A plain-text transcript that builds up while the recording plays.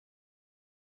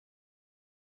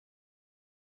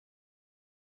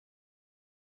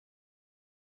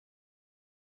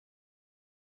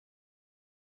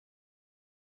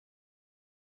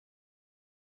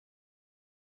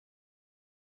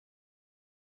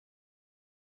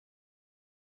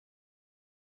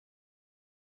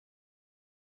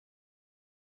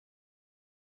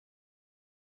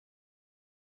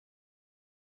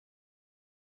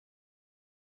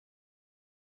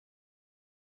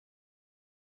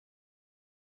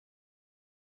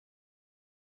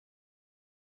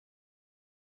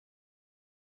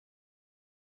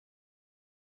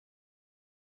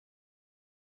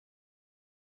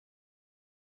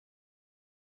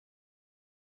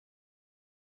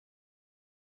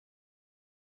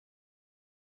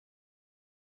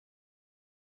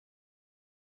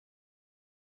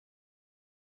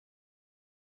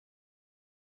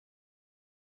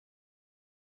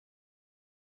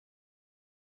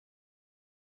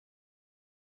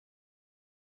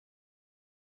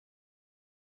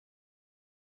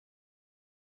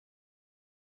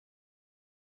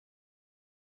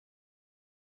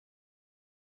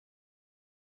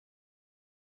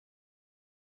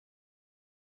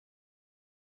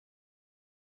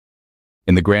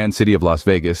In the grand city of Las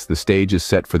Vegas, the stage is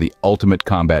set for the ultimate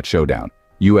combat showdown,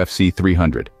 UFC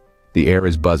 300. The air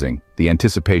is buzzing, the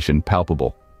anticipation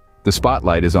palpable. The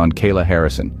spotlight is on Kayla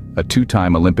Harrison, a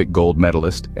two-time Olympic gold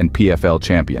medalist and PFL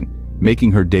champion,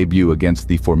 making her debut against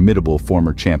the formidable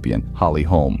former champion, Holly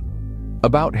Holm. A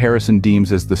bout Harrison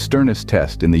deems as the sternest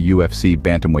test in the UFC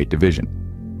bantamweight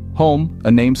division. Holm,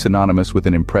 a name synonymous with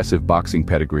an impressive boxing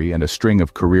pedigree and a string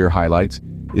of career highlights,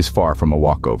 is far from a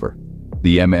walkover.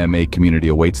 The MMA community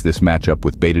awaits this matchup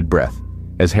with bated breath,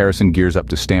 as Harrison gears up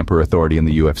to stamp her authority in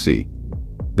the UFC.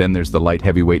 Then there's the light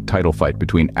heavyweight title fight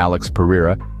between Alex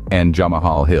Pereira and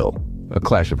Jamahal Hill, a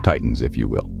clash of titans, if you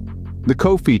will. The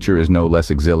co-feature is no less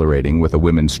exhilarating, with a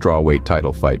women's strawweight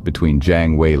title fight between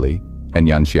Zhang Weili and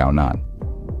Yan Xiaonan.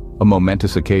 A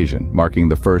momentous occasion, marking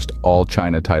the first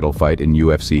all-China title fight in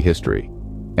UFC history.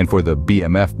 And for the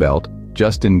BMF belt,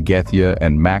 Justin Gaethje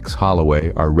and Max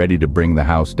Holloway are ready to bring the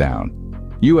house down.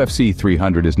 UFC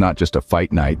 300 is not just a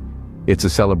fight night, it's a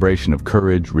celebration of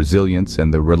courage, resilience,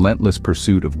 and the relentless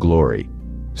pursuit of glory.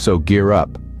 So gear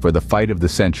up, for the fight of the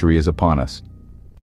century is upon us.